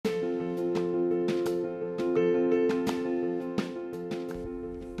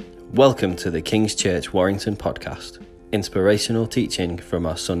Welcome to the King's Church Warrington podcast, inspirational teaching from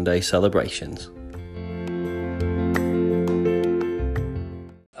our Sunday celebrations.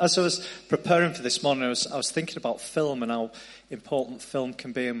 As I was preparing for this morning, I was thinking about film and how important film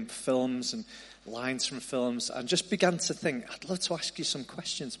can be, and films and lines from films, and just began to think, I'd love to ask you some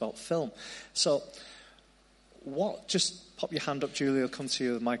questions about film. So, just pop your hand up, Julie, I'll come to you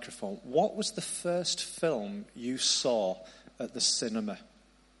with the microphone. What was the first film you saw at the cinema?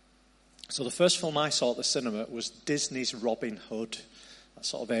 So the first film I saw at the cinema was Disney's Robin Hood. That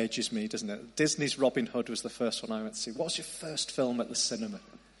sort of ages me, doesn't it? Disney's Robin Hood was the first one I went to see. What was your first film at the cinema?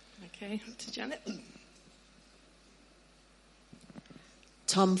 Okay, to Janet.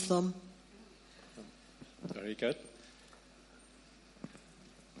 Tom Thumb. Very good.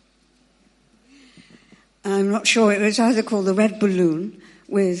 I'm not sure. It was either called The Red Balloon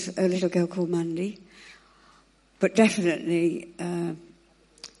with a little girl called Mandy, but definitely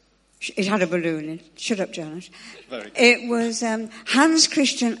it had a balloon in it. Shut up, Janet. Very good. It was Hans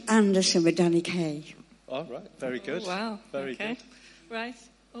Christian Andersen with Danny Kaye. All right, very good. Oh, wow. Very okay. good. Right.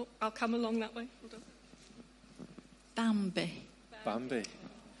 Oh, I'll come along that way. Hold on. Bambi. Bambi.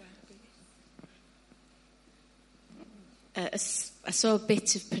 I saw a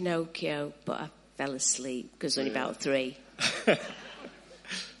bit of Pinocchio, but I fell asleep because I was only about 3.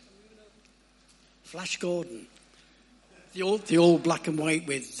 Flash Gordon. The old black and white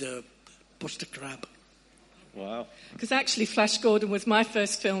with Buster Crabbe. Wow. Because actually Flash Gordon was my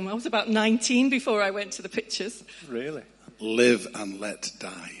first film. I was about 19 before I went to the pictures. Really? Live and Let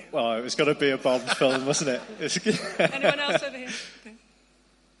Die. Well, it was going to be a Bond film, wasn't it? Anyone else over here?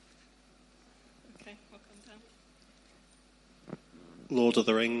 Okay, I'll come down. Lord of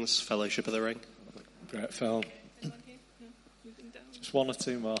the Rings, Fellowship of the Ring. Great film. Anyone here? No? Moving down. Just one or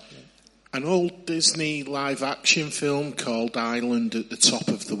two more. An old Disney live-action film called Island at the Top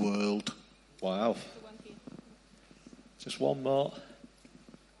of the World. Wow. The one here. Just one more.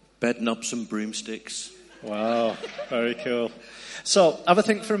 Bedknobs and Broomsticks. Wow, very cool. So, have a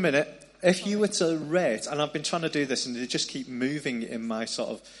think for a minute. If you were to rate, and I've been trying to do this and they just keep moving in my sort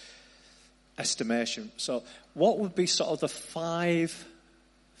of estimation. So, what would be sort of the 5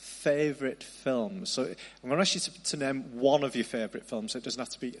 favourite films? So, I'm going to ask you to name one of your favourite films. It doesn't have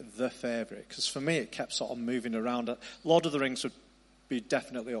to be the favourite. Because for me, it kept sort of moving around. Lord of the Rings would be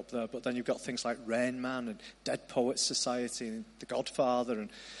definitely up there. But then you've got things like Rain Man and Dead Poets Society and The Godfather and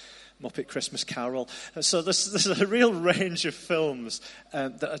Muppet Christmas Carol. So there's a real range of films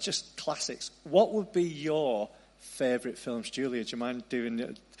that are just classics. What would be your favourite films? Julia, do you mind doing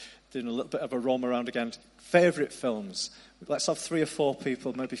a little bit of a roam around again? Favourite films. Let's have 3 or 4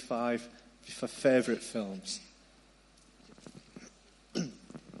 people, maybe 5, for favourite films.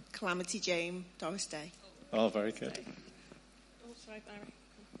 Calamity Jane, Doris Day. Oh, very good. Oh, sorry, Barry.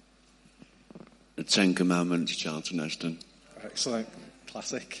 The Ten Commandments, Charlton Heston. Excellent.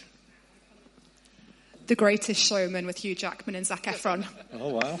 Classic. The Greatest Showman with Hugh Jackman and Zac Efron. Oh,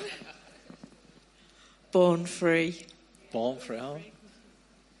 wow. Born Free. Born Free. Oh.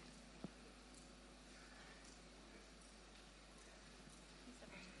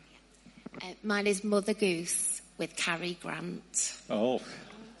 Mine is Mother Goose with Cary Grant. Oh.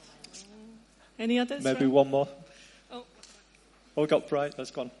 Any others? Maybe right? one more. Oh, we got Bright.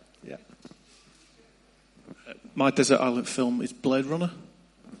 That's gone. Yeah. My desert island film is Blade Runner.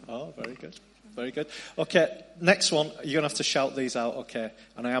 Oh, very good. Very good. Okay, next one. You're going to have to shout these out, okay?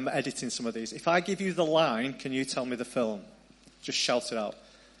 And I am editing some of these. If I give you the line, can you tell me the film? Just shout it out.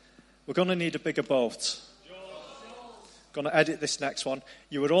 We're going to need a bigger boat. Going to edit this next one.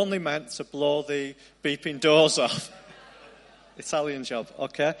 You were only meant to blow the beeping doors off. Italian job,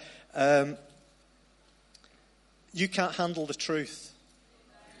 okay? You can't handle the truth.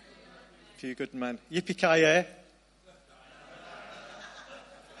 Few good men. Yippee-ki-yay.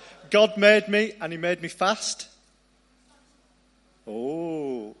 God made me, and he made me fast.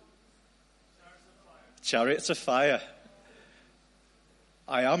 Oh. Chariots of Fire.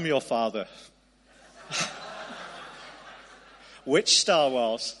 I am your father. Which Star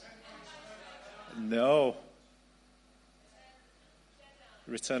Wars? No.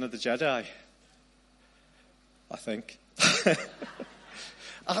 Return of the Jedi. I think.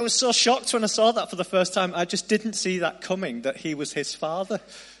 I was so shocked when I saw that for the first time. I just didn't see that coming, that he was his father.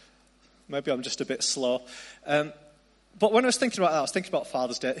 Maybe I'm just a bit slow. But when I was thinking about that, I was thinking about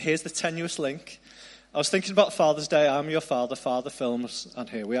Father's Day. Here's the tenuous link. I was thinking about Father's Day. I'm your father, Father Films, and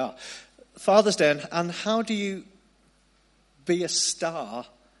here we are. Father's Day, and how do you be a star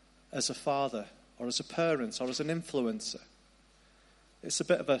as a father or as a parent or as an influencer? It's a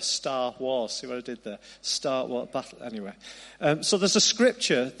bit of a Star Wars. See what I did there? Star Wars battle. Anyway. So there's a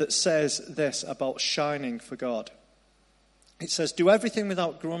scripture that says this about shining for God. It says, do everything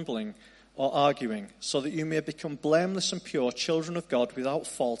without grumbling or arguing, so that you may become blameless and pure, children of God, without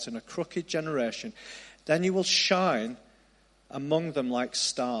fault in a crooked generation. Then you will shine among them like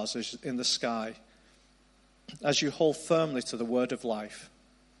stars in the sky, as you hold firmly to the word of life.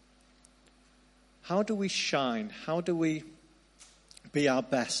 How do we shine? How do we be our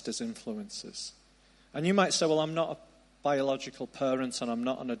best as influencers? And you might say, well, I'm not a biological parent and I'm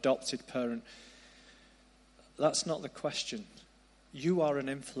not an adopted parent. That's not the question. You are an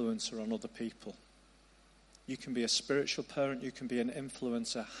influencer on other people. You can be a spiritual parent. You can be an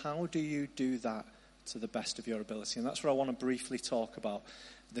influencer. How do you do that to the best of your ability? And that's what I want to briefly talk about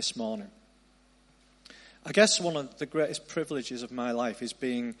this morning. I guess one of the greatest privileges of my life is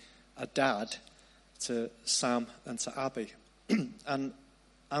being a dad to Sam and to Abby. And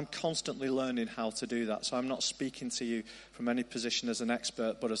I'm constantly learning how to do that. So I'm not speaking to you from any position as an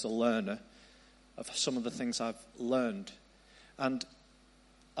expert, but as a learner of some of the things I've learned. And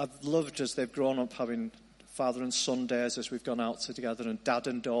I've loved as they've grown up having father and son days as we've gone out together, and dad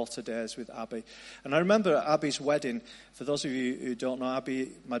and daughter days with Abby. And I remember at Abby's wedding, for those of you who don't know,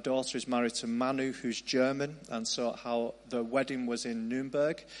 Abby, my daughter, is married to Manu, who's German. And so how the wedding was in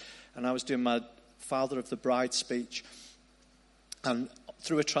Nuremberg. And I was doing my father of the bride speech. And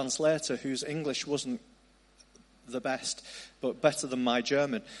through a translator whose English wasn't the best, but better than my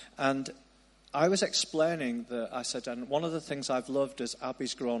German. And I was explaining that, I said, and one of the things I've loved as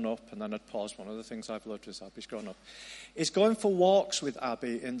Abby's grown up, and then I'd pause, one of the things I've loved as Abby's grown up, is going for walks with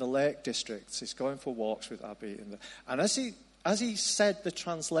Abby in the Lake District. He's going for walks with Abby and as he said the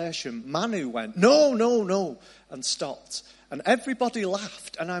translation, Manu went, no, and stopped. And everybody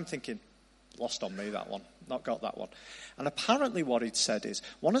laughed, and I'm thinking, lost on me that one, not got that one. And apparently what he'd said is,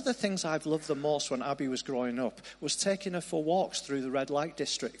 one of the things I've loved the most when Abby was growing up was taking her for walks through the red light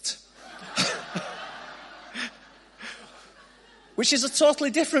district. Which is a totally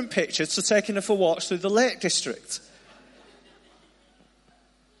different picture to taking her for walks through the Lake District.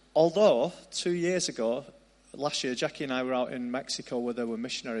 Although, 2 years ago, last year, Jackie and I were out in Mexico where there were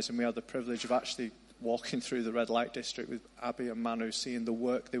missionaries, and we had the privilege of actually walking through the red light district with Abby and Manu, seeing the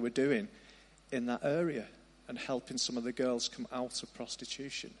work they were doing in that area and helping some of the girls come out of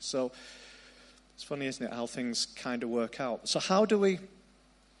prostitution. So it's funny, isn't it, how things kind of work out. So how do we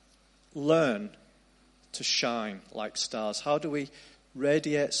learn to shine like stars? How do we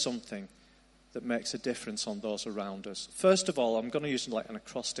radiate something that makes a difference on those around us? First of all, I'm going to use like an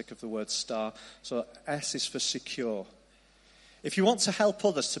acrostic of the word star. So S is for secure. If you want to help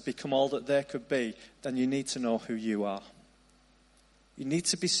others to become all that they could be, then you need to know who you are. You need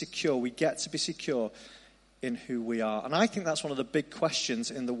to be secure. We get to be secure in who we are. And I think that's one of the big questions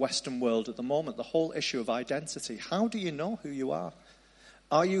in the Western world at the moment, the whole issue of identity. How do you know who you are?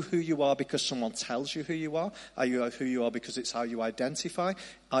 Are you who you are because someone tells you who you are? Are you who you are because it's how you identify?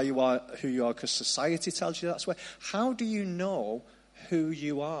 Are you who you are because society tells you that's way? How do you know who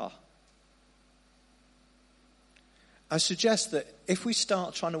you are? I suggest that if we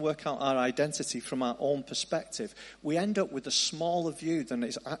start trying to work out our identity from our own perspective, we end up with a smaller view than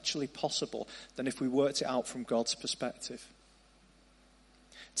is actually possible than if we worked it out from God's perspective.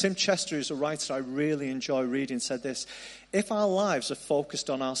 Tim Chester, who's a writer I really enjoy reading, said this: if our lives are focused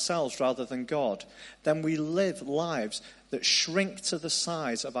on ourselves rather than God, then we live lives that shrink to the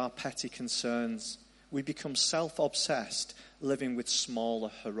size of our petty concerns. We become self-obsessed, living with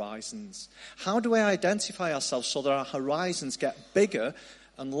smaller horizons. How do we identify ourselves so that our horizons get bigger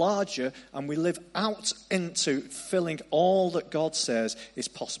and larger and we live out into filling all that God says is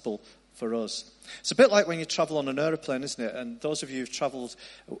possible for us? It's a bit like when you travel on an aeroplane, isn't it? And those of you who've travelled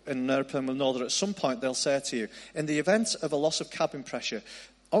in an aeroplane will know that at some point they'll say to you, in the event of a loss of cabin pressure,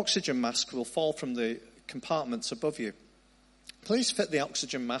 oxygen masks will fall from the compartments above you. Please fit the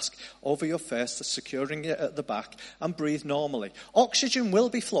oxygen mask over your face, securing it at the back, and breathe normally. Oxygen will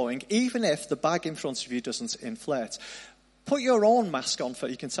be flowing even if the bag in front of you doesn't inflate. Put your own mask on.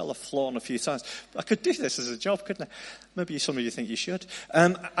 You can tell I've flown a few times. I could do this as a job, couldn't I? Maybe some of you think you should.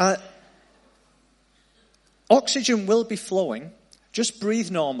 Oxygen will be flowing. Just breathe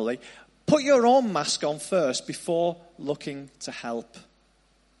normally. Put your own mask on first before looking to help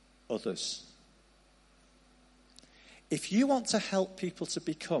others. If you want to help people to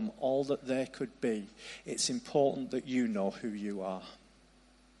become all that they could be, it's important that you know who you are.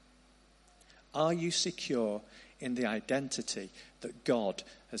 Are you secure in the identity that God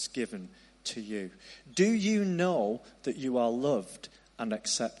has given to you? Do you know that you are loved and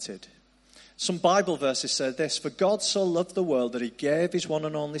accepted? Some Bible verses say this: "For God so loved the world that he gave his one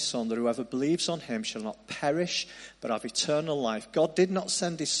and only Son, that whoever believes on him shall not perish, but have eternal life." God did not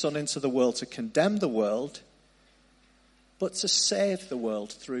send his Son into the world to condemn the world, but to save the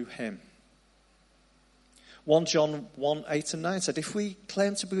world through him. 1 John 1, 8 and 9 said, "If we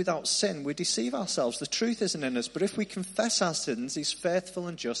claim to be without sin, we deceive ourselves. The truth isn't in us. But if we confess our sins, he's faithful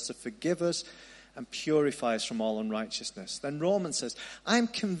and just to forgive us and purify us from all unrighteousness." Then Romans says, "I'm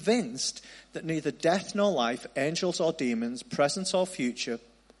convinced that neither death nor life, angels or demons, present or future,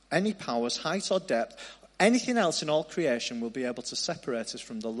 any powers, height or depth, anything else in all creation will be able to separate us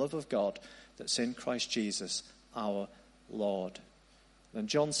from the love of God that's in Christ Jesus, our Lord." Then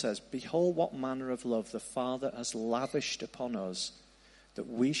John says, "Behold what manner of love the Father has lavished upon us, that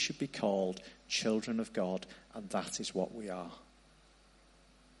we should be called children of God, and that is what we are."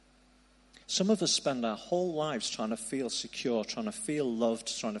 Some of us spend our whole lives trying to feel secure, trying to feel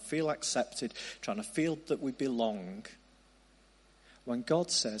loved, trying to feel accepted, trying to feel that we belong. When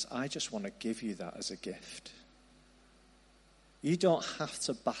God says, "I just want to give you that as a gift." You don't have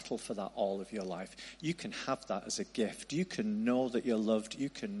to battle for that all of your life. You can have that as a gift. You can know that you're loved. You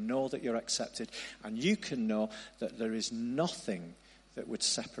can know that you're accepted. And you can know that there is nothing that would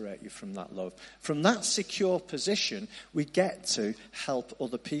separate you from that love. From that secure position, we get to help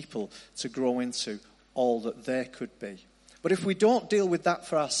other people to grow into all that they could be. But if we don't deal with that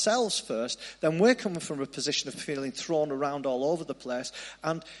for ourselves first, then we're coming from a position of feeling thrown around all over the place,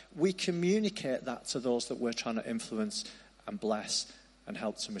 and we communicate that to those that we're trying to influence and bless and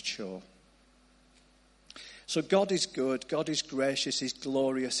help to mature. So God is good, God is gracious, he's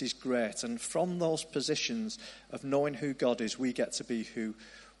glorious, he's great. And from those positions of knowing who God is, we get to be who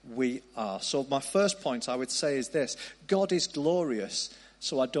we are. So my first point I would say is this: God is glorious,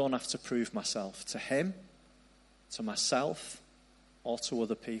 so I don't have to prove myself to him, to myself, or to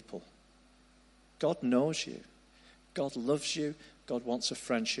other people. God knows you. God loves you. God wants a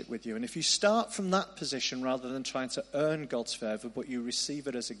friendship with you. And if you start from that position rather than trying to earn God's favour, but you receive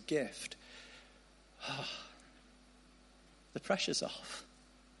it as a gift, the pressure's off.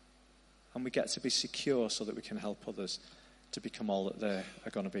 And we get to be secure so that we can help others to become all that they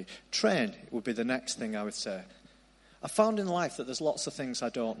are going to be. Train would be the next thing I would say. I found in life that there's lots of things I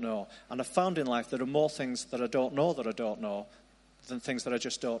don't know. And I found in life there are more things that I don't know than things that I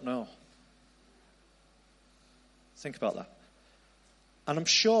just don't know. Think about that. And I'm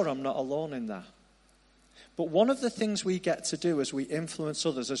sure I'm not alone in that. But one of the things we get to do as we influence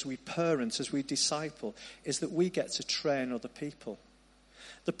others, as we parent, as we disciple, is that we get to train other people.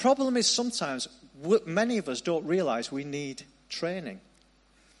 The problem is sometimes many of us don't realise we need training.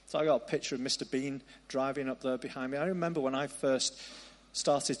 So I got a picture of Mr. Bean driving up there behind me. I remember when I first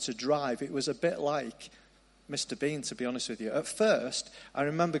started to drive, it was a bit like Mr. Bean, to be honest with you. At first, I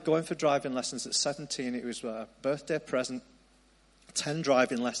remember going for driving lessons at 17. It was a birthday present, 10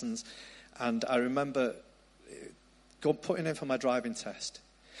 driving lessons, and I remember putting in for my driving test.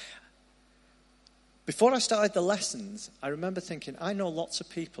 Before I started the lessons, I remember thinking, I know lots of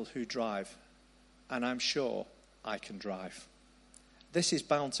people who drive, and I'm sure I can drive. This is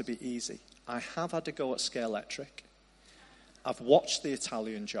bound to be easy. I have had to go at Scalextric. I've watched The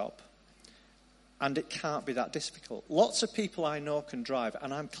Italian Job, and it can't be that difficult. Lots of people I know can drive,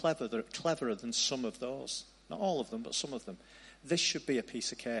 and I'm cleverer than some of those. Not all of them, but some of them. This should be a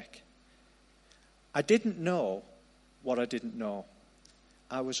piece of cake. I didn't know what I didn't know.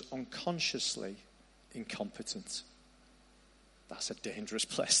 I was unconsciously incompetent. That's a dangerous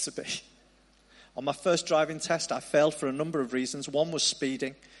place to be. On my first driving test, I failed for a number of reasons. One was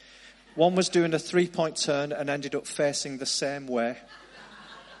speeding. One was doing a 3-point turn and ended up facing the same way.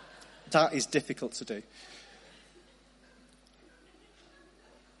 That is difficult to do.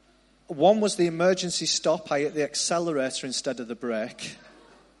 One was the emergency stop. I hit the accelerator instead of the brake.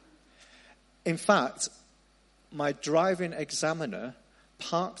 In fact, my driving examiner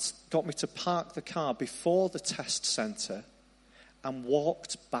got me to park the car before the test centre and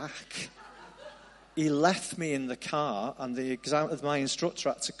walked back. He left me in the car, and my instructor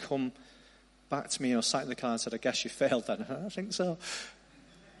had to come back to me, sat in the car and said, "I guess you failed then." I think so.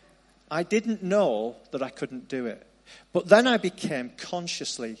 I didn't know that I couldn't do it. But then I became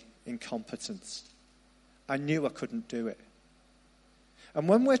consciously incompetent. I knew I couldn't do it. And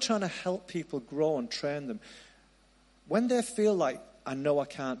when we're trying to help people grow and train them, when they feel like, I know I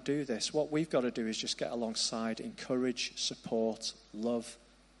can't do this, what we've got to do is just get alongside, encourage, support, love.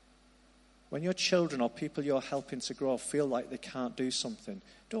 When your children or people you're helping to grow feel like they can't do something,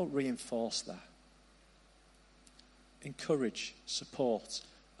 don't reinforce that. Encourage, support,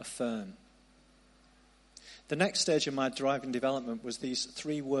 affirm. The next stage of my driving development was these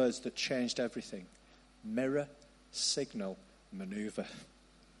 3 words that changed everything. Mirror, signal, manoeuvre.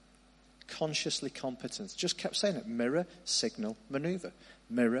 Consciously competent. Just kept saying it. Mirror, signal, manoeuvre.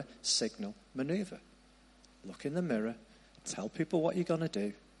 Mirror, signal, manoeuvre. Look in the mirror. Tell people what you're going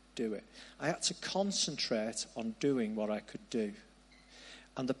to do it. I had to concentrate on doing what I could do.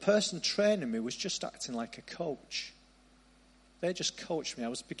 And the person training me was just acting like a coach. They just coached me. I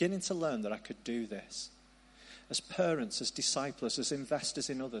was beginning to learn that I could do this. As parents, as disciples, as investors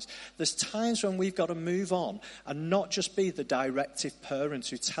in others, there's times when we've got to move on and not just be the directive parent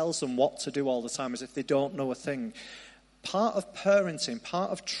who tells them what to do all the time as if they don't know a thing. Part of parenting,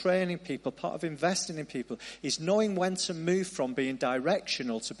 part of training people, part of investing in people is knowing when to move from being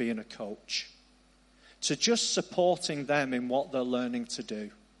directional to being a coach, to just supporting them in what they're learning to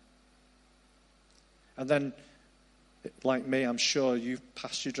do. And then, like me, I'm sure you've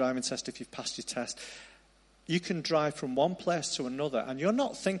passed your driving test if you've passed your test. You can drive from one place to another and you're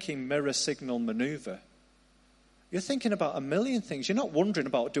not thinking mirror, signal, manoeuvre. You're thinking about a million things. You're not wondering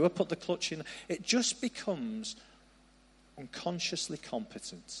about, do I put the clutch in? It just becomes unconsciously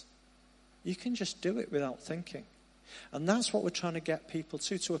competent. You can just do it without thinking. And that's what we're trying to get people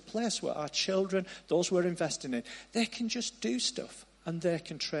to a place where our children, those we're investing in, they can just do stuff and they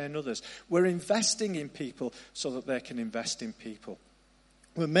can train others. We're investing in people so that they can invest in people.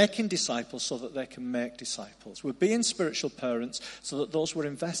 We're making disciples so that they can make disciples. We're being spiritual parents so that those we're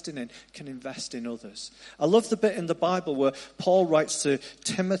investing in can invest in others. I love the bit in the Bible where Paul writes to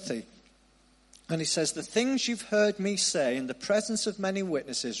Timothy and he says, the things you've heard me say in the presence of many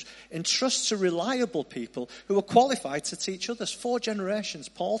witnesses, entrust to reliable people who are qualified to teach others. 4 generations,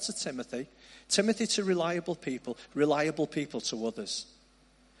 Paul to Timothy, Timothy to reliable people to others.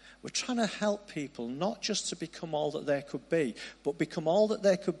 We're trying to help people not just to become all that they could be, but become all that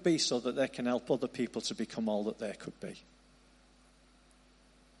they could be so that they can help other people to become all that they could be.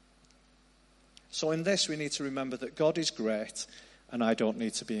 So in this, we need to remember that God is great and I don't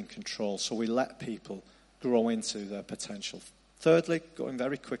need to be in control. So we let people grow into their potential. Thirdly, going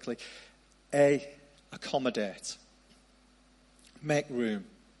very quickly, accommodate. Make room.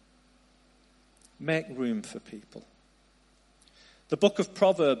 Make room for people. The book of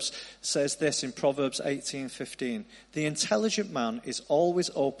Proverbs says this in Proverbs 18:15. The intelligent man is always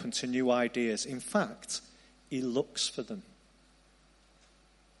open to new ideas. In fact, he looks for them.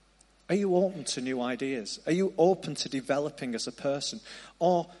 Are you open to new ideas? Are you open to developing as a person?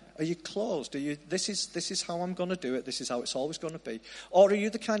 Or are you closed? This is how I'm going to do it. This is how it's always going to be. Or are you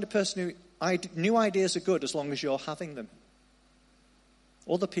the kind of person who new ideas are good as long as you're having them?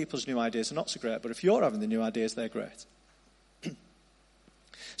 Other people's new ideas are not so great, but if you're having the new ideas, they're great.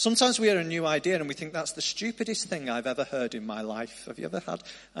 Sometimes we hear a new idea and we think that's the stupidest thing I've ever heard in my life. Have you ever had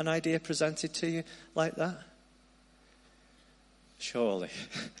an idea presented to you like that? Surely.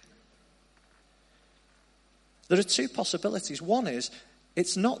 There are 2 possibilities. One is,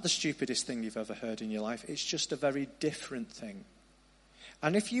 it's not the stupidest thing you've ever heard in your life. It's just a very different thing.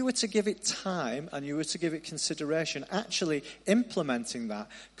 And if you were to give it time and you were to give it consideration, actually implementing that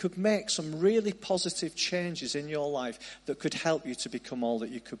could make some really positive changes in your life that could help you to become all that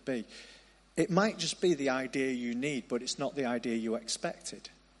you could be. It might just be the idea you need, but it's not the idea you expected.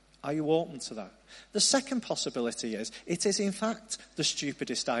 Are you open to that? The second possibility is, it is in fact the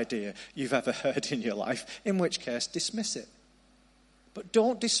stupidest idea you've ever heard in your life, in which case dismiss it. But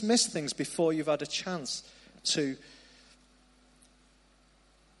don't dismiss things before you've had a chance to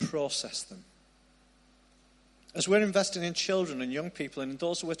process them. As we're investing in children and young people and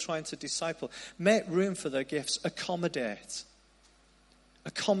those who we're trying to disciple, make room for their gifts. Accommodate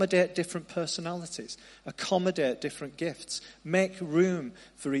different personalities. Accommodate different gifts. Make room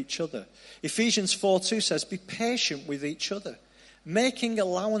for each other. Ephesians 4:2 says, be patient with each other, making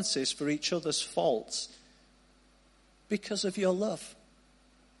allowances for each other's faults because of your love.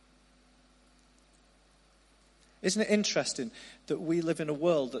 Isn't it interesting that we live in a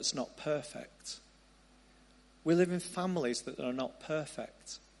world that's not perfect? We live in families that are not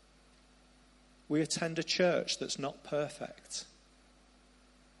perfect. We attend a church that's not perfect.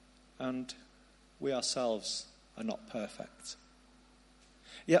 And we ourselves are not perfect.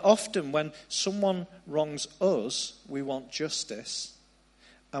 Yet often when someone wrongs us, we want justice.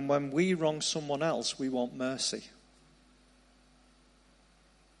 And when we wrong someone else, we want mercy.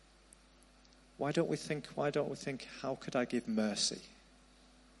 Why don't we think, how could I give mercy?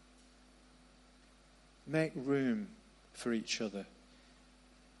 Make room for each other.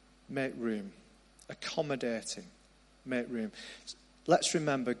 Make room. Accommodating. Make room. Let's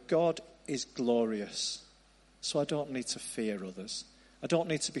remember, God is glorious. So I don't need to fear others. I don't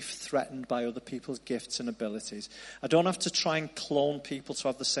need to be threatened by other people's gifts and abilities. I don't have to try and clone people to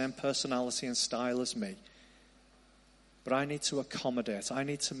have the same personality and style as me. But I need to accommodate. I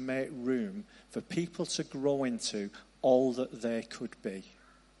need to make room for people to grow into all that they could be.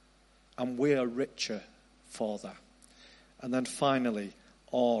 And we are richer for that. And then finally,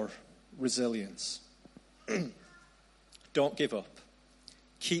 resilience. Don't give up.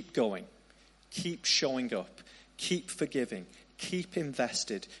 Keep going. Keep showing up. Keep forgiving. Keep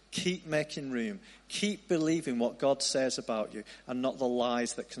invested. Keep making room. Keep believing what God says about you and not the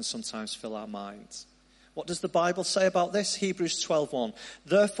lies that can sometimes fill our minds. What does the Bible say about this? Hebrews 12:1.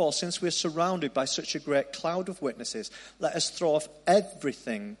 Therefore, since we are surrounded by such a great cloud of witnesses, let us throw off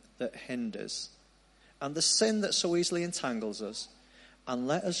everything that hinders and the sin that so easily entangles us, and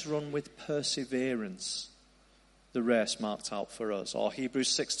let us run with perseverance the race marked out for us. Or Hebrews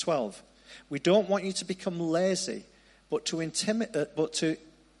 6:12. We don't want you to become lazy, but to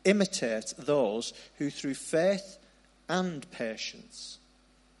imitate those who through faith and patience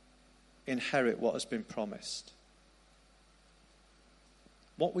inherit what has been promised.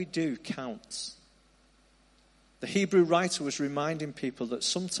 What we do counts. The Hebrew writer was reminding people that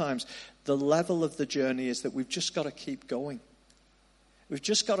sometimes the level of the journey is that we've just got to keep going. We've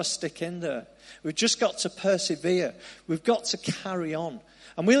just got to stick in there. We've just got to persevere. We've got to carry on.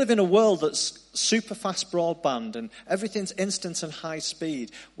 And we live in a world that's super fast broadband and everything's instant and high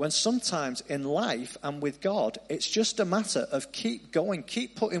speed, when sometimes in life and with God, it's just a matter of keep going,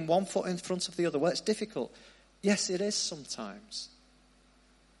 keep putting one foot in front of the other. Well, it's difficult. Yes, it is sometimes.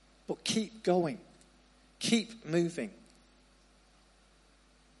 But keep going. Keep moving.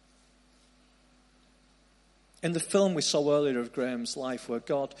 In the film we saw earlier of Graham's life, where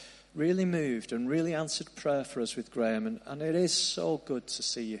God really moved and really answered prayer for us with Graham, and it is so good to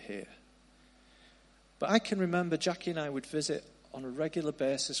see you here. But I can remember Jackie and I would visit on a regular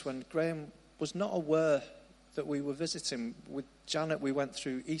basis when Graham was not aware that we were visiting. With Janet, we went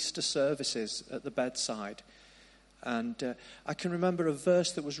through Easter services at the bedside. And I can remember a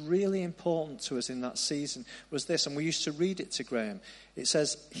verse that was really important to us in that season was this, and we used to read it to Graham. It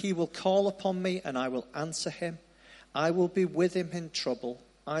says, "He will call upon me and I will answer him. I will be with him in trouble.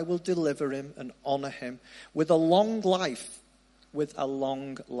 I will deliver him and honor him. With a long life,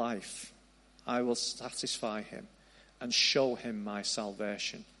 I will satisfy him and show him my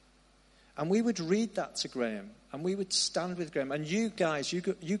salvation." And we would read that to Graham, and we would stand with Graham. And you guys, you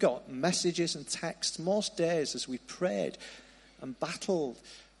got messages and texts most days as we prayed and battled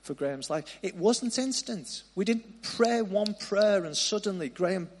for Graham's life. It wasn't instant. We didn't pray one prayer and suddenly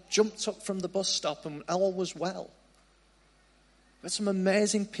Graham jumped up from the bus stop and all was well. We had some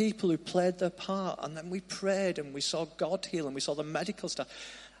amazing people who played their part, and then we prayed and we saw God heal and we saw the medical stuff.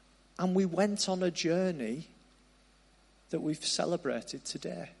 And we went on a journey that we've celebrated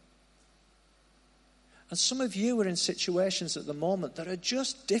today. And some of you are in situations at the moment that are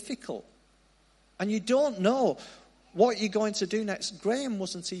just difficult. And you don't know what you're going to do next. Graham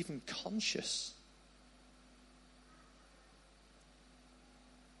wasn't even conscious.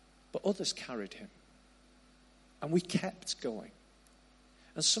 But others carried him. And we kept going.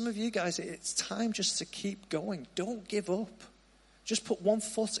 And some of you guys, it's time just to keep going. Don't give up. Just put one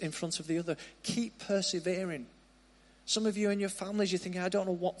foot in front of the other. Keep persevering. Some of you and your families, you're thinking, I don't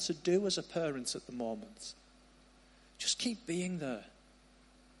know what to do as a parent at the moment. Just keep being there.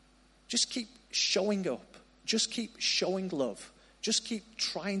 Just keep showing up. Just keep showing love. Just keep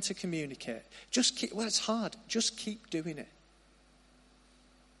trying to communicate. Well, it's hard. Just keep doing it.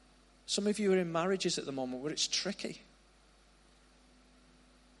 Some of you are in marriages at the moment where it's tricky.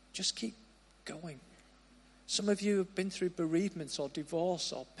 Just keep going. Some of you have been through bereavements or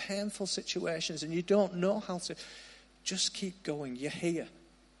divorce or painful situations and you don't know how to. Just keep going. You're here.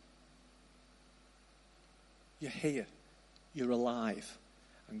 You're here. You're alive.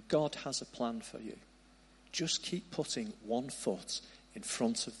 And God has a plan for you. Just keep putting one foot in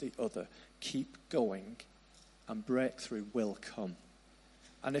front of the other. Keep going and breakthrough will come.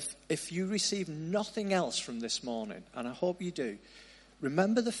 And if you receive nothing else from this morning, and I hope you do,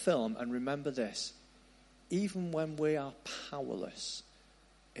 remember the film and remember this. Even when we are powerless,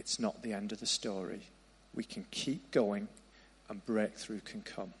 it's not the end of the story. We can keep going and breakthrough can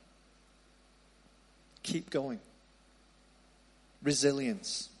come. Keep going.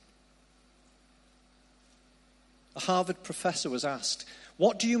 Resilience. A Harvard professor was asked,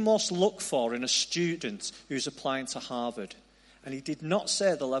 what do you most look for in a student who's applying to Harvard? And he did not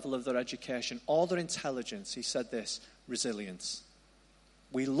say the level of their education or their intelligence. He said this, resilience.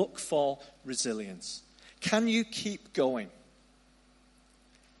 We look for resilience. Can you keep going?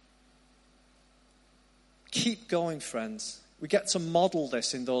 Keep going, friends. We get to model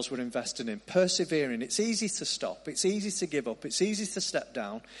this in those we're investing in. Persevering. It's easy to stop. It's easy to give up. It's easy to step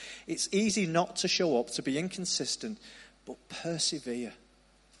down. It's easy not to show up, to be inconsistent. But persevere.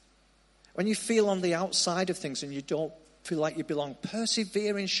 When you feel on the outside of things and you don't feel like you belong,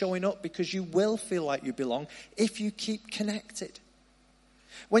 persevere in showing up, because you will feel like you belong if you keep connected.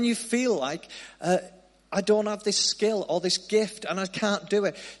 When you feel like, I don't have this skill or this gift and I can't do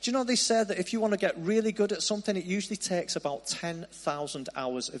it. Do you know they say that if you want to get really good at something, it usually takes about 10,000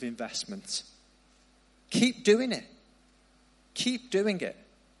 hours of investment. Keep doing it. Keep doing it.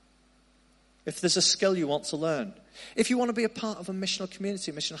 If there's a skill you want to learn. If you want to be a part of a missional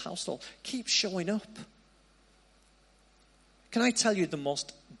community, a missional household, keep showing up. Can I tell you the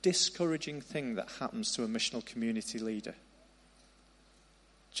most discouraging thing that happens to a missional community leader?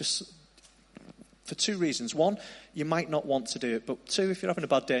 Just for two reasons. One, you might not want to do it. But two, if you're having a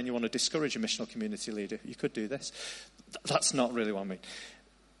bad day and you want to discourage a missional community leader, you could do this. That's not really what I mean.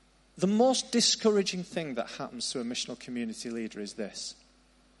 The most discouraging thing that happens to a missional community leader is this.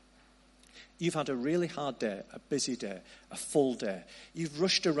 You've had a really hard day, a busy day, a full day. You've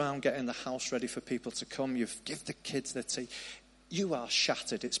rushed around getting the house ready for people to come. You've given the kids their tea. You are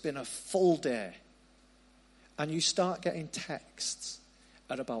shattered. It's been a full day. And you start getting texts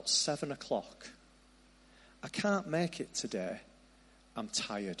at about 7 o'clock. I can't make it today. I'm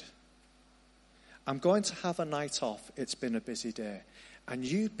tired. I'm going to have a night off. It's been a busy day. And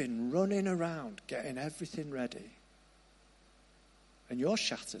you've been running around getting everything ready. And you're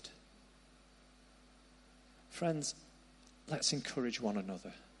shattered. Friends, let's encourage one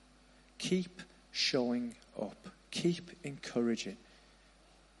another. Keep showing up. Keep encouraging.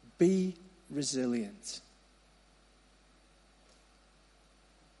 Be resilient.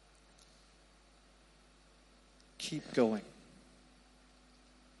 Keep going.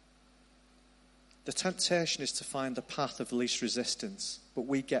 The temptation is to find the path of least resistance, but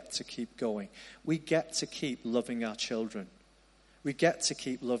we get to keep going. We get to keep loving our children. We get to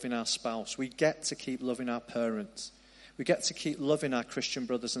keep loving our spouse. We get to keep loving our parents. We get to keep loving our Christian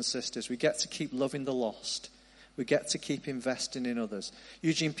brothers and sisters. We get to keep loving the lost. We get to keep investing in others.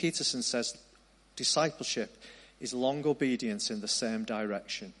 Eugene Peterson says, discipleship is long obedience in the same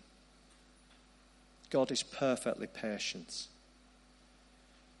direction. God is perfectly patient.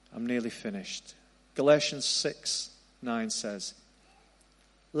 I'm nearly finished. Galatians 6:9 says,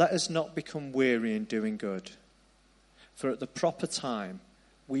 let us not become weary in doing good, for at the proper time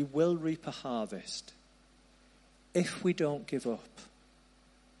we will reap a harvest if we don't give up.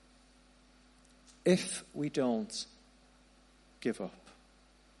 If we don't give up.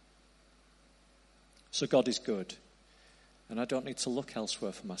 So God is good, and I don't need to look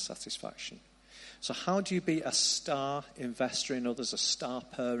elsewhere for my satisfaction. So how do you be a star investor in others, a star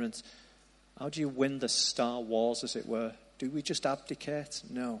parent? How do you win the star wars, as it were? Do we just abdicate?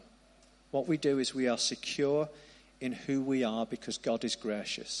 No. What we do is we are secure in who we are because God is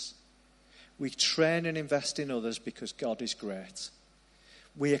gracious. We train and invest in others because God is great.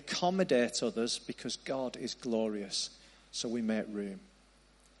 We accommodate others because God is glorious, so we make room.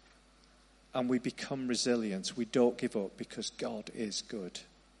 And we become resilient. We don't give up because God is good.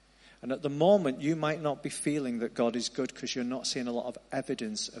 And at the moment, you might not be feeling that God is good because you're not seeing a lot of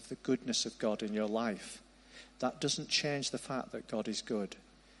evidence of the goodness of God in your life. That doesn't change the fact that God is good.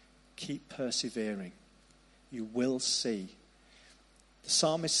 Keep persevering. You will see. The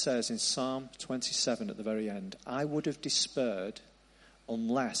psalmist says in Psalm 27 at the very end, I would have despaired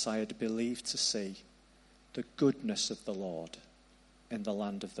unless I had believed to see the goodness of the Lord in the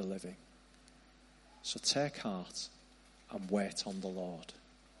land of the living. So take heart and wait on the Lord.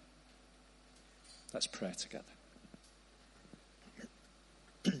 Let's pray together.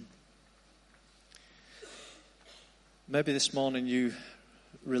 Maybe this morning you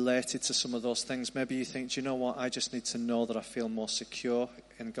related to some of those things. Maybe you think, do you know what? I just need to know that I feel more secure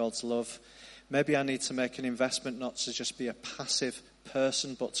in God's love. Maybe I need to make an investment, not to just be a passive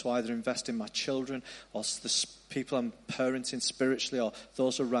person, but to either invest in my children or the people I'm parenting spiritually or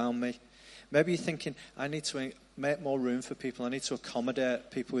those around me. Maybe you're thinking, I need to make more room for people. I need to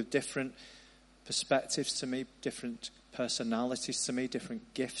accommodate people with different perspectives to me, different personalities to me,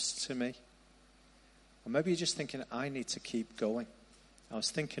 different gifts to me. Or maybe you're just thinking, I need to keep going. I was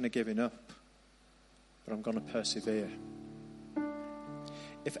thinking of giving up, but I'm going to persevere.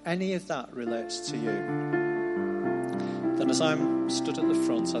 If any of that relates to you, then as I'm stood at the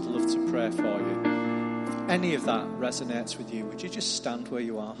front, I'd love to pray for you. If any of that resonates with you, would you just stand where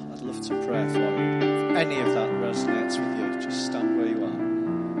you are? I'd love to pray for you. If any of that resonates with you, just stand where you are.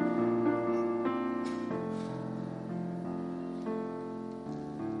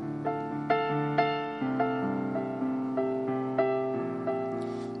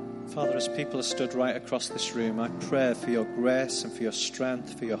 Father, as people are stood right across this room, I pray for your grace and for your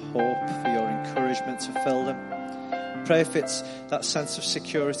strength, for your hope, for your encouragement to fill them. Pray if it's that sense of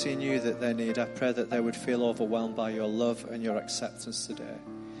security in you that they need, I pray that they would feel overwhelmed by your love and your acceptance today.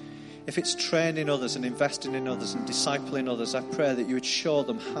 If it's training others and investing in others and discipling others, I pray that you would show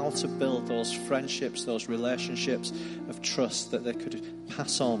them how to build those friendships, those relationships of trust, that they could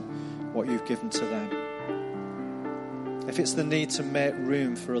pass on what you've given to them. If it's the need to make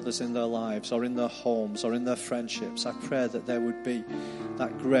room for others in their lives or in their homes or in their friendships, I pray that there would be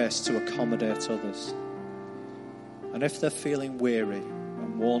that grace to accommodate others. And if they're feeling weary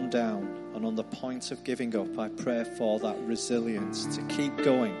and worn down and on the point of giving up, I pray for that resilience to keep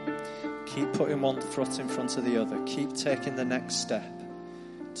going, keep putting one foot in front of the other, keep taking the next step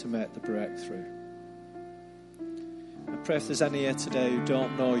to make the breakthrough. I pray if there's any here today who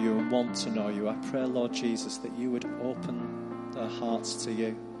don't know you and want to know you, I pray, Lord Jesus, that you would open their hearts to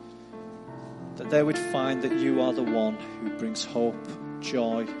you, that they would find that you are the one who brings hope,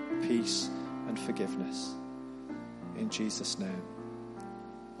 joy, peace and forgiveness. In Jesus' name,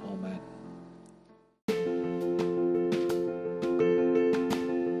 amen.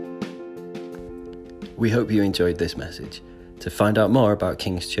 We hope you enjoyed this message. To find out more about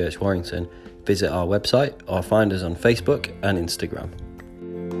King's Church Warrington, visit our website or find us on Facebook and Instagram.